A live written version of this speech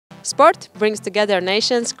Sport brings together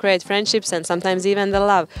nations, creates friendships and sometimes even the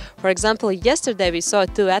love. For example, yesterday we saw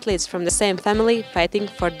two athletes from the same family fighting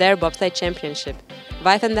for their bobsleigh championship.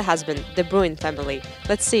 Wife and the husband, the Bruin family.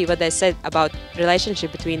 Let's see what they said about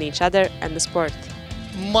relationship between each other and the sport.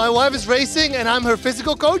 My wife is racing and I'm her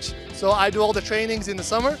physical coach, so I do all the trainings in the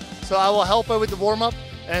summer. So I will help her with the warm-up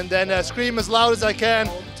and then scream as loud as I can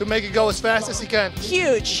to make it go as fast as he can.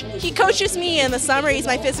 Huge. He coaches me in the summer. He's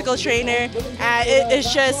my physical trainer.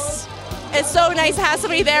 It's so nice to have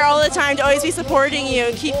somebody there all the time to always be supporting you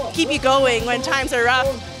and keep you going when times are rough.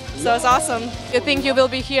 So it's awesome. You think you will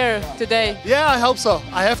be here today? Yeah, I hope so.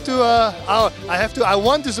 I have to. I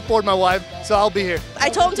want to support my wife, so I'll be here. I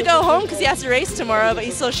told him to go home because he has to race tomorrow, but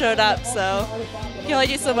he still showed up. So he can only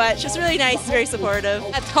do so much. Just really nice, very supportive.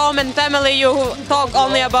 At home and family, you talk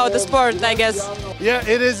only about the sport, I guess. Yeah,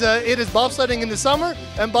 it is bobsledding in the summer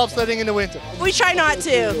and bobsledding in the winter. We try not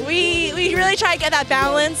to. We really try to get that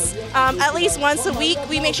balance. At least once a week,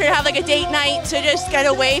 we make sure to have like a date night to just get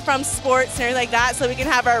away from sports and everything like that, so we can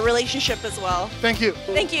have our relationship as well. Thank you.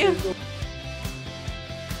 Thank you.